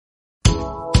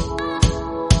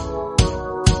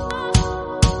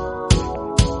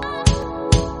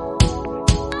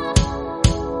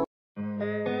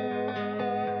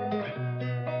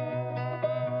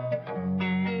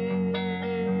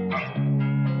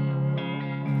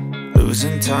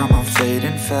Losing time, I'm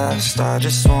fading fast. I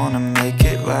just wanna make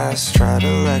it last. Try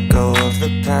to let go of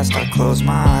the past. I close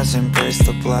my eyes, embrace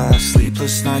the blast.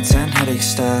 Sleepless nights and headaches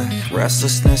stack.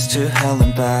 Restlessness to hell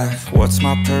and back. What's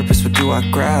my purpose, what do I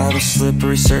grab? A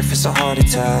slippery surface, a heart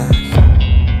attack.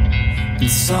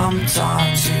 And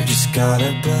sometimes you just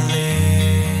gotta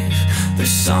believe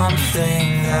there's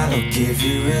something that'll give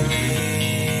you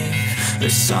relief.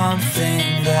 There's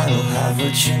something that'll have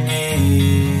what you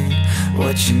need,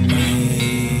 what you need.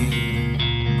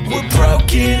 We're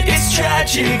broken, it's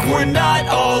tragic, we're not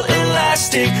all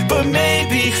elastic, but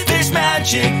maybe there's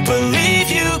magic,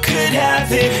 believe you could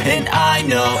have it. And I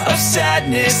know of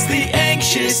sadness, the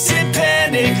anxious and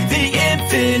panic, the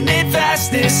infinite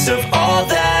vastness of all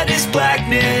that is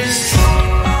blackness.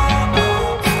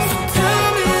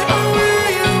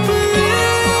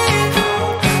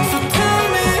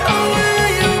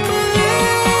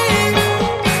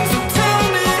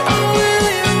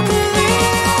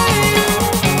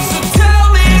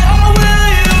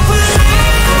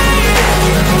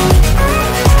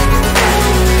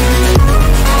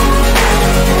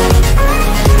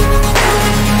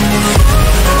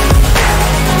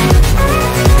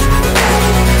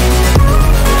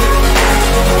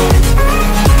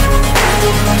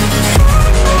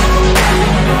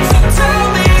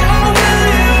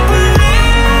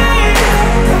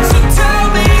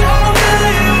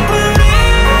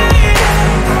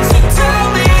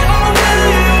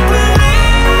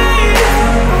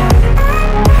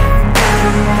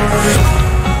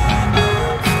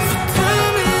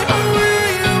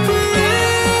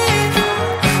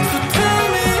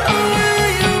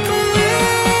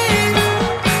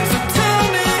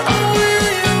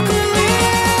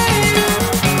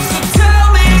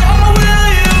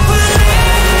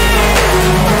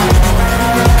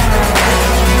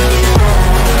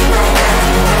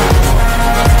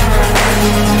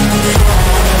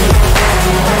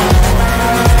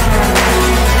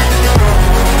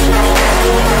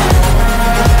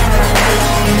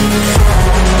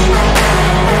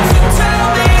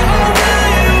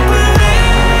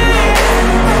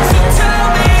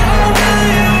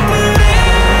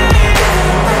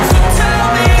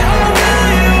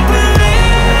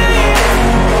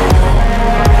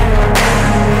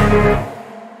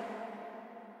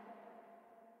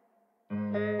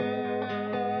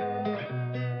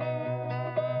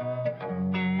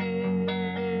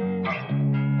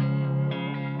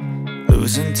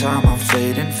 Losing time, I'm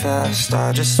fading fast.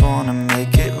 I just wanna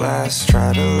make it last.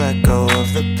 Try to let go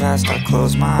of the past. I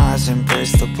close my eyes,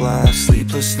 embrace the blast.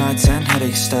 Sleepless nights and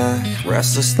headaches stack.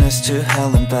 Restlessness to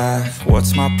hell and back.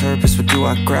 What's my purpose, what do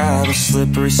I grab? A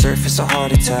slippery surface, a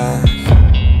heart attack.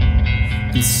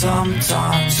 And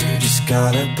sometimes you just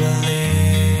gotta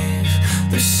believe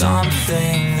there's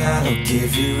something that'll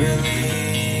give you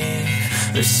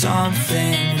relief. There's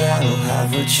something that'll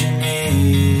have what you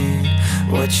need,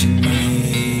 what you need.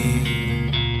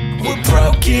 We're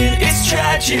broken, it's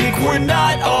tragic, we're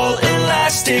not all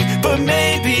elastic, but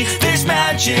maybe there's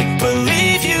magic,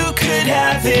 believe you could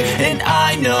have it. And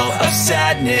I know of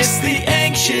sadness, the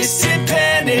anxious and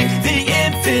panic, the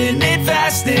infinite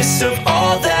vastness of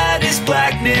all that is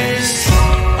blackness.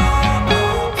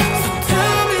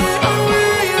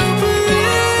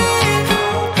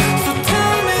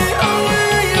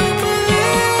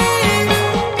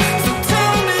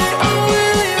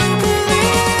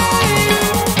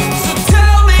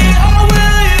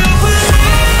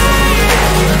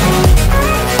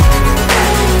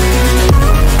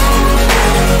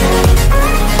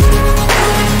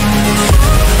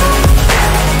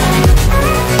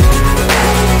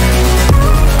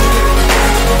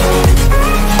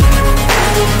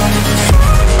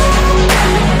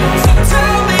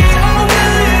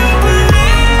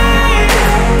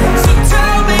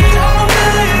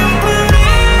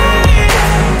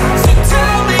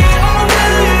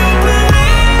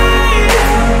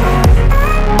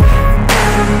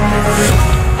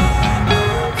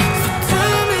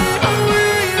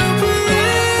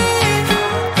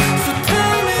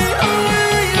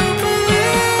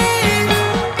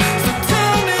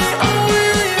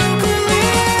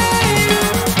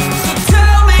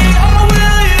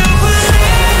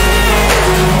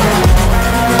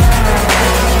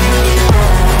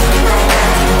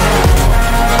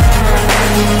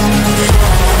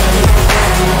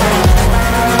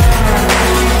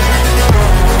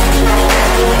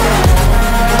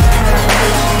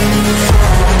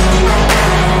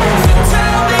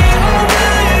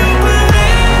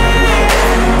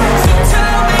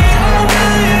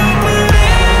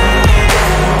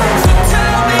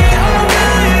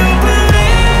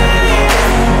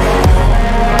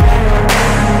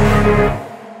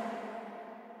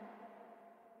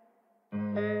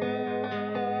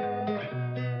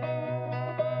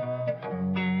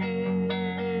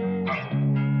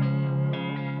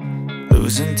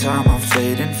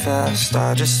 fading fast,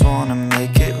 I just wanna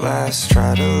make it last.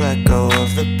 Try to let go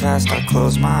of the past, I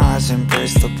close my eyes,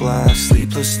 embrace the blast.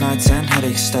 Sleepless nights and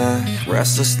headaches stack,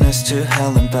 restlessness to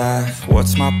hell and back.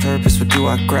 What's my purpose, what do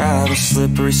I grab? A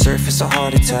slippery surface, a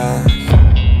heart attack.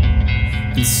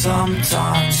 And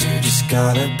sometimes you just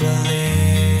gotta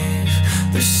believe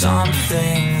there's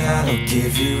something that'll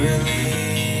give you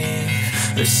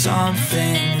relief. There's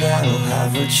something that'll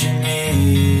have what you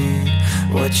need,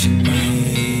 what you need.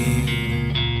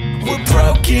 We're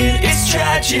broken, it's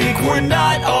tragic, we're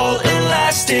not all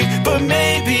elastic, but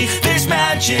maybe there's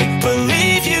magic,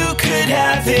 believe you could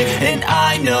have it. And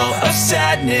I know of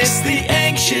sadness, the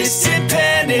anxious and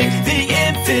panic, the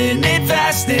infinite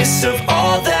vastness of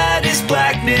all that is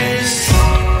blackness.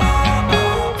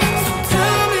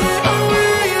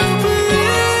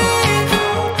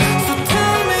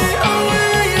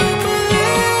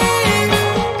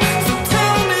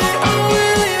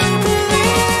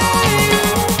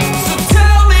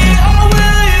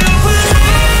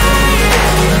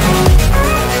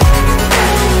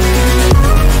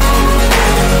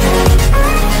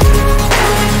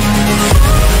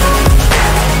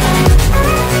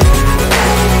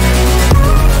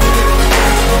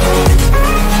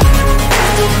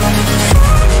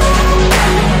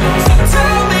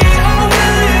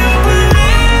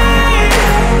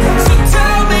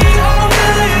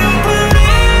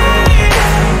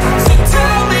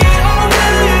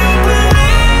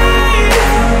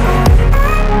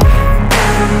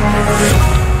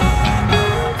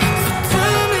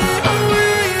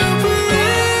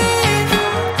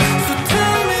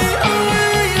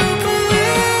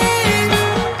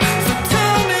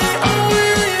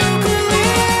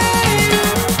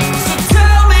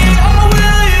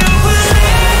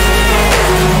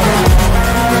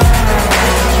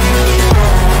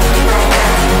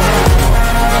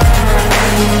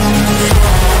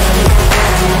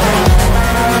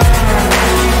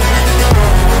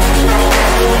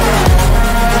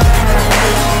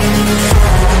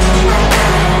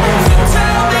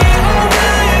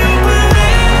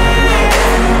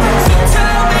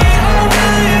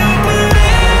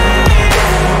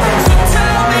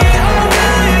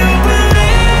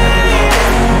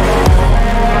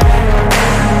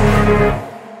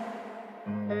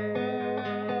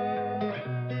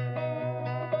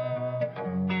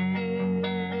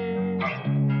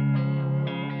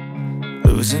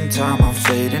 Losing time, I'm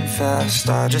fading fast,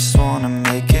 I just wanna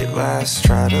make it last.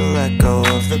 Try to let go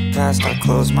of the past, I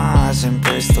close my eyes,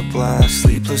 embrace the blast.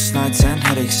 Sleepless nights and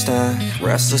headaches stack,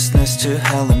 restlessness to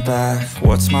hell and back.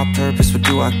 What's my purpose, what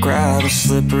do I grab? A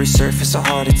slippery surface, a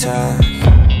heart attack.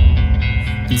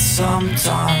 And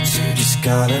sometimes you just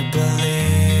gotta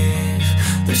believe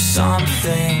there's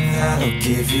something that'll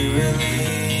give you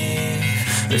relief.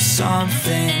 There's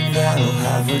something that'll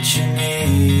have what you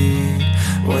need,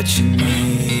 what you need.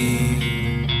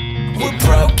 We're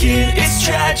broken, it's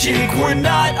tragic, we're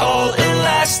not all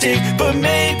elastic, but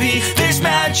maybe there's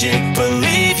magic,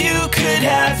 believe you could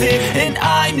have it. And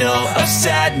I know of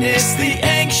sadness, the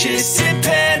anxious and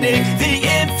panic, the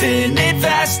infinite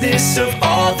vastness of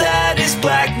all that is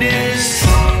blackness.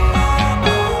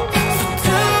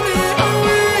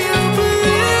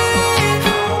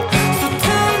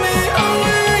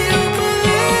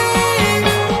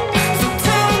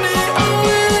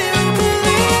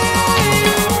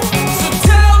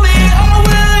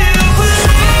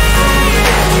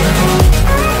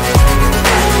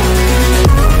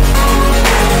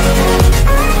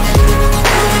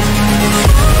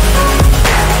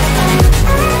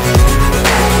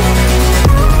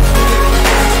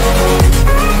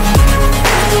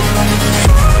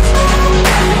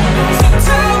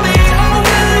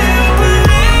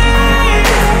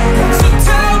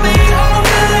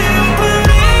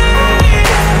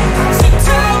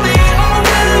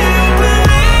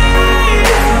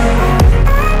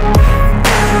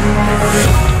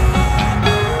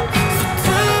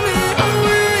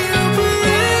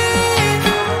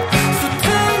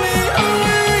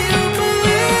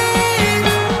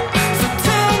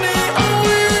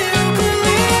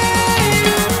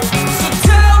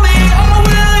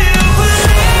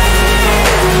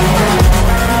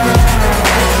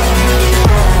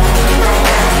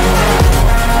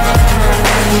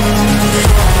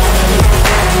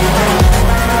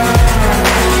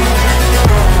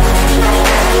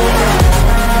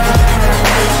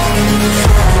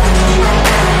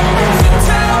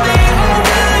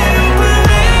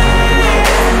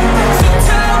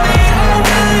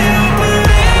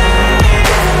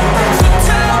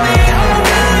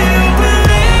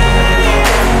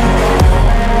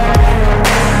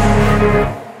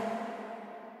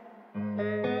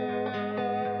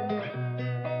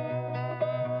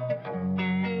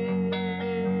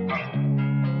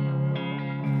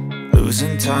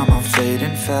 Losing time, I'm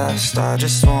fading fast. I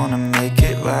just wanna make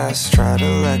it last. Try to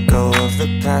let go of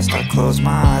the past. I close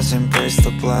my eyes, embrace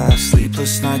the blast.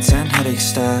 Sleepless nights and headaches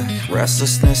stack.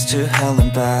 Restlessness to hell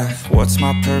and back. What's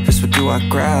my purpose? What do I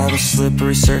grab? A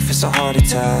slippery surface, a heart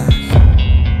attack.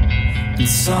 And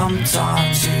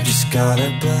sometimes you just gotta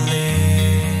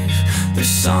believe there's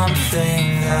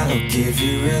something that'll give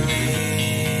you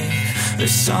relief.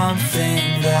 There's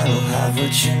something that'll have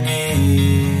what you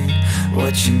need,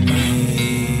 what you need.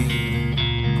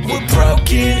 We're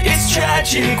broken, it's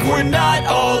tragic, we're not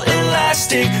all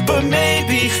elastic, but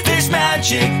maybe there's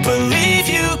magic. Believe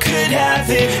you could have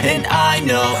it. And I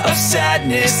know of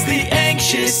sadness, the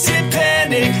anxious and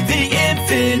panic, the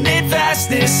infinite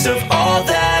vastness of all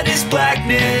that is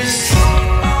blackness.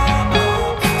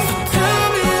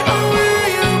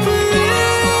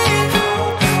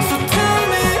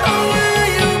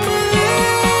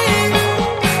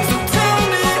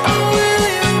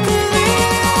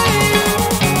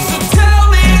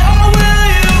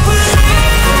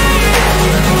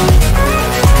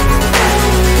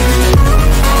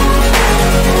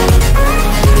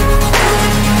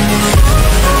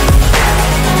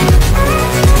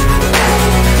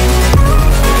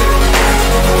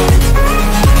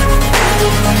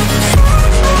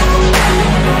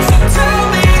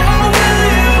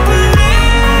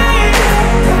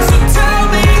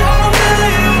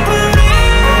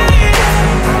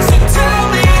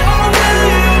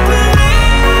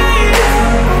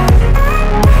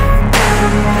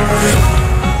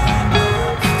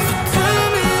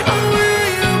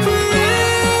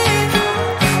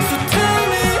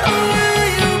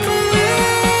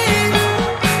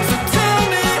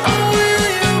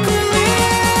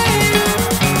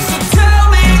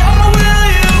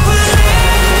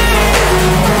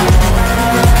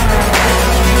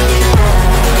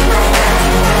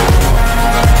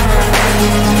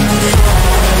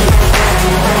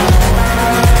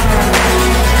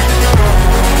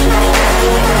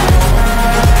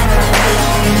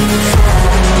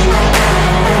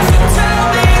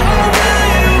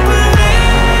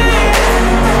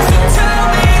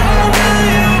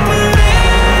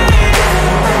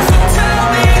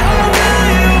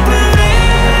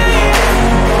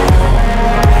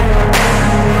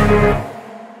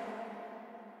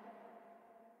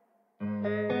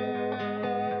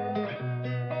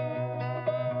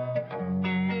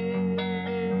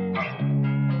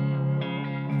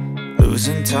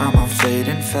 Losing time, I'm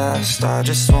fading fast. I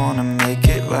just wanna make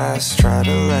it last. Try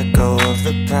to let go of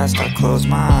the past. I close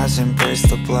my eyes, embrace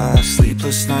the blast.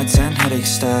 Sleepless nights and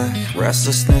headaches stack.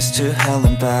 Restlessness to hell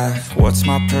and back. What's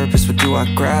my purpose? What do I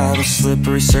grab? A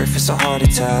slippery surface, a heart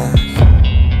attack.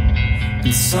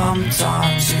 And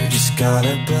sometimes you just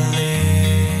gotta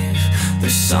believe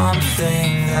there's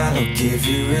something that'll give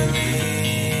you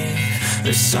relief.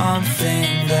 There's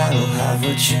something that'll have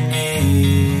what you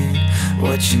need,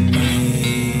 what you need.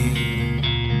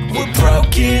 We're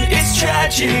broken, it's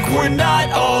tragic, we're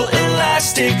not all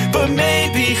elastic, but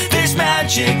maybe there's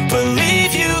magic.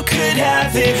 Believe you could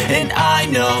have it. And I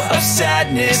know of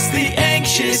sadness, the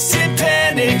anxious and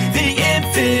panic, the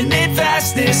infinite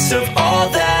vastness of all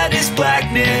that is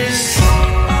blackness.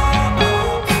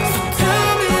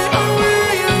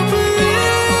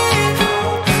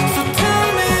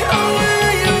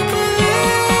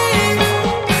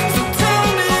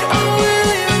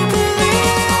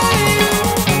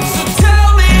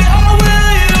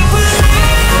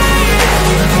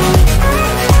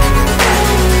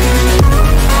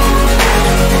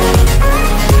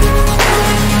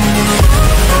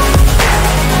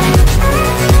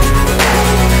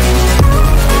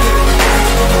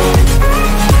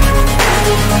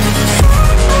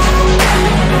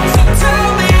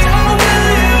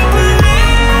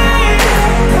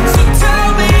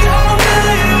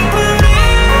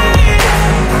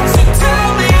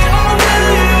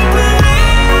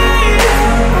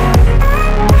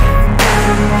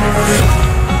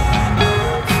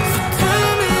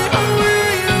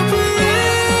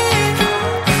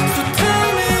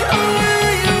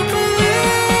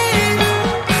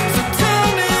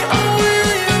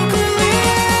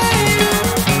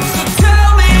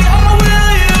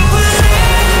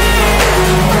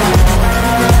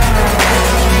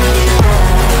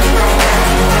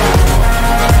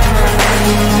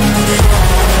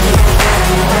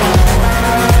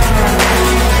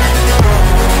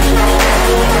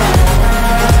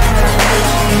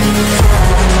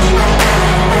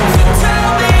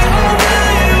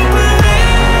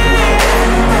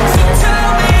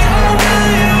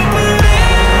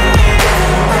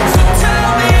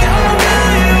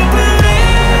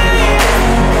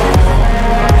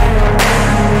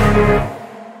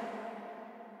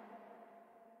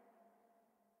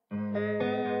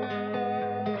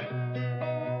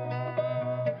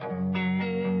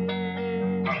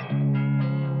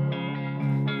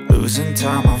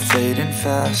 time, I'm fading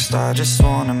fast. I just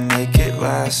wanna make it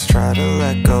last. Try to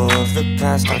let go of the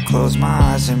past. I close my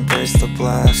eyes, embrace the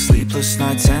blast. Sleepless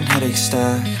nights and headaches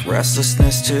stack.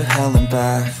 Restlessness to hell and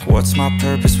back. What's my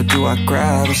purpose? What do I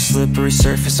grab? A slippery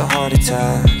surface, a heart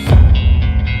attack.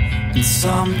 And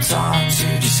sometimes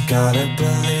you just gotta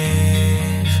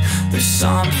believe there's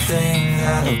something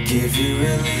that'll give you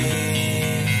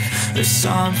relief. There's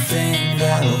something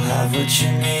that'll have what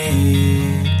you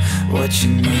need, what you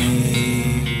need.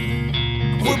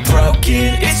 We're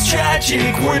broken, it's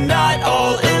tragic, we're not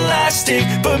all elastic,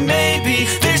 but maybe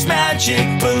there's magic.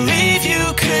 Believe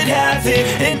you could have it,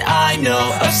 and I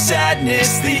know of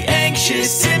sadness, the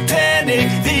anxious and panic,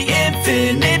 the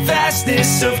infinite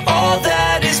vastness of all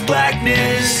that is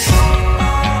blackness.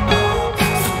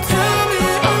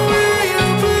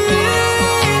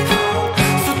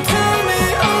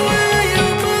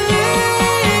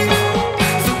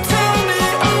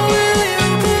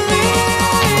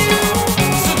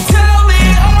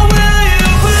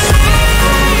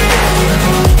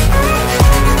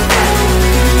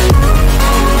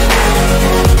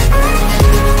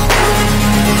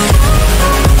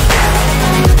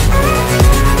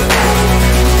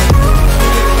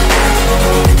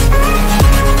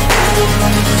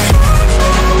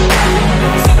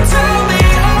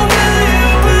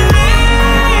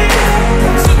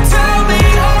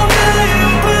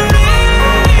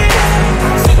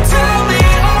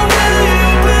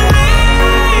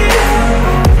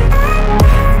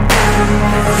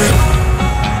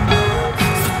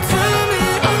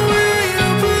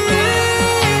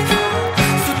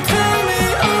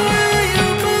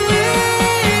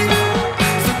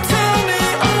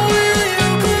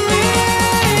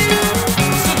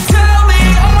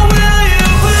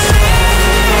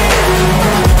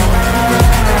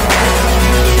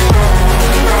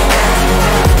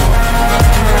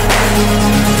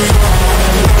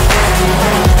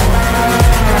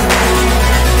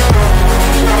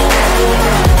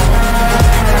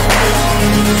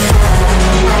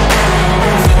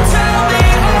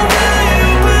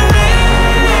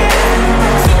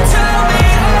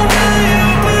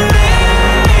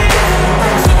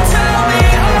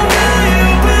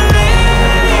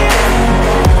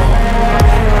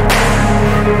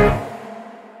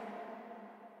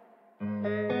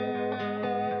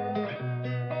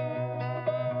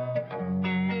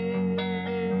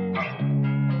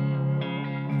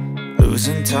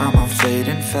 Losing time, I'm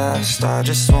fading fast. I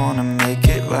just wanna make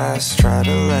it last. Try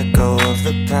to let go of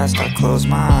the past. I close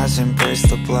my eyes, embrace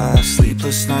the blast.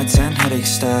 Sleepless nights and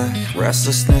headaches stack.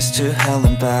 Restlessness to hell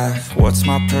and back. What's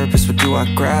my purpose? What do I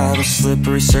grab? A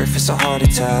slippery surface, a heart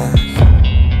attack.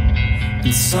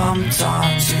 And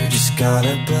sometimes you just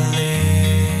gotta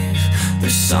believe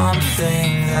there's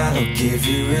something that'll give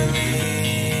you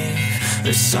relief.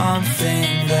 There's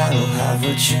something that'll have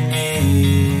what you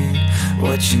need,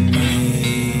 what you need.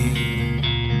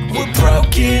 We're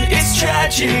broken, it's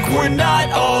tragic, we're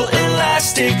not all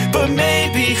elastic, but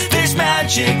maybe there's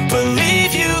magic.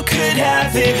 Believe you could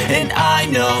have it, and I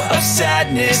know of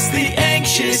sadness, the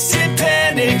anxious and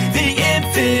panic, the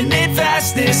infinite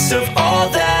vastness of all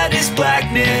that is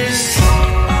blackness.